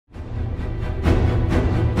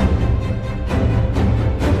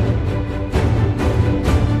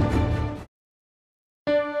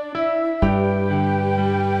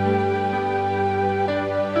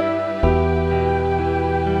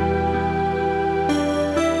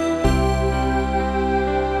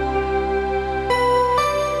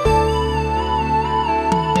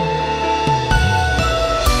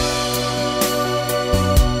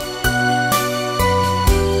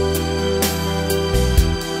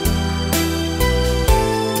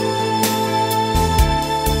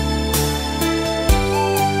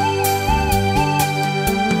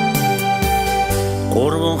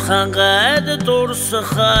Ханғады дұрсы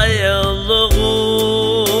қайылығы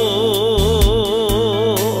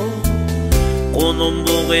Қоным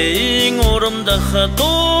бұғың орымды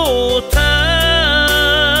қыдута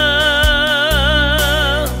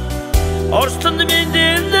Орстынды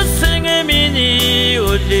менденді сіңі мені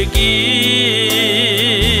өлігі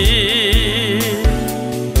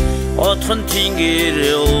Отгонтэнгэр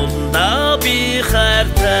ууландаа би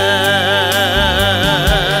хайртай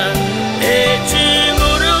Эжин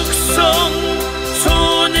өргсөн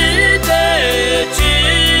сууны дэжиг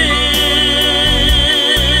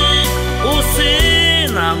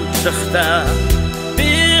Усын амтлахта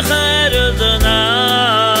би хайрдана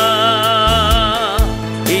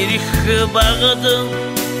Ирэх багадын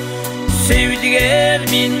sevdiğer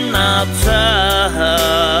minnatsa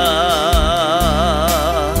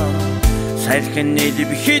Сәлкін едіп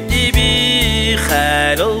хедебі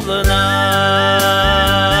қайрылдына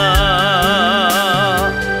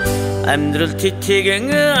Әмдіріл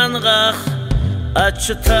теттегені анғақ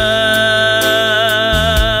атшыта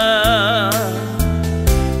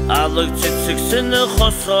Алық жетсіксіні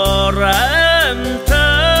қосор әмта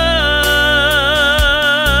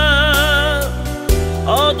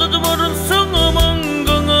Адыды бұрын сұңы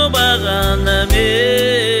мұңғыңы бағаны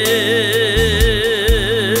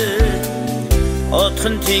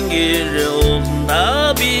Отгонтэнгэр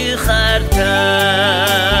ууландаа би хайртай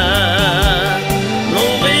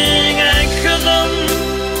Нуғын анхылын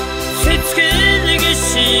сетскелігі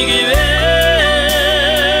шигівер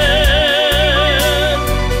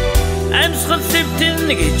Әмсқыл септен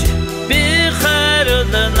кеч би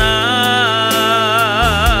хайрдана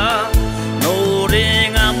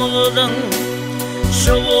Нуғын амылын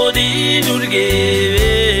шоғыды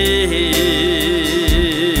нүргевер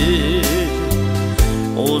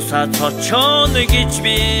Osa çaçanı geç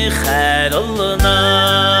bir xəyrılına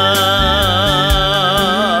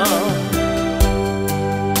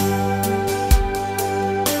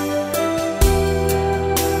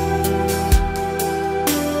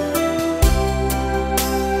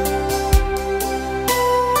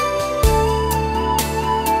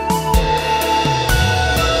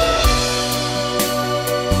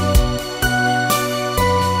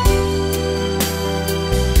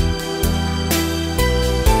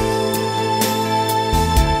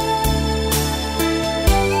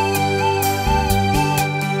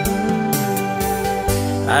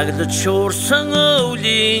Ағды чорсың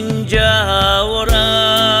ууландаа ора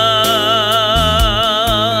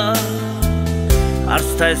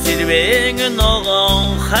Арстай сирвеңін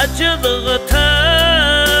оған қачылығыта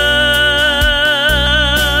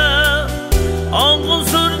Аңғын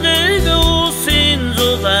сүрдегі ұсын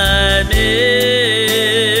зұләне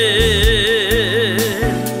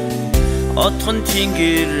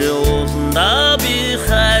Отгонтэнгэр ууландаа би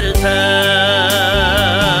хайртай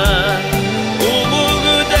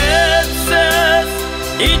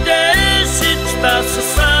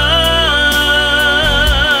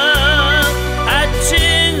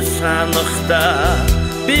Әтшін санықта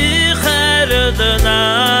би хайрдана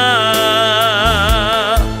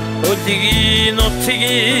Өтеген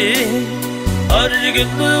оттеген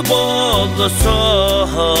аргылы болсын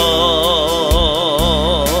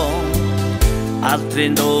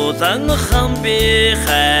Алтрен додан хан би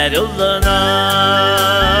хайрдана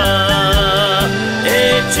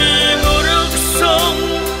Эжин өргсөн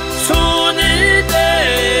сууны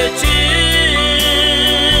дэжиг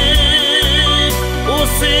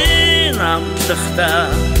Усын амтлахта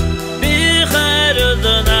би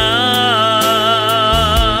хайрдана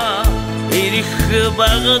Ирэх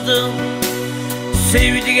багадын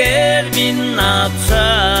sevdiğer minnatsa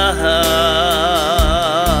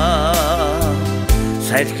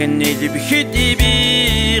Сәлкін едіп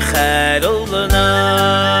хедебі қайрылына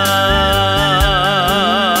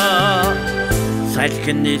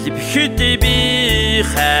Сәлкін едіп хедебі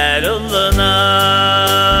қайрылына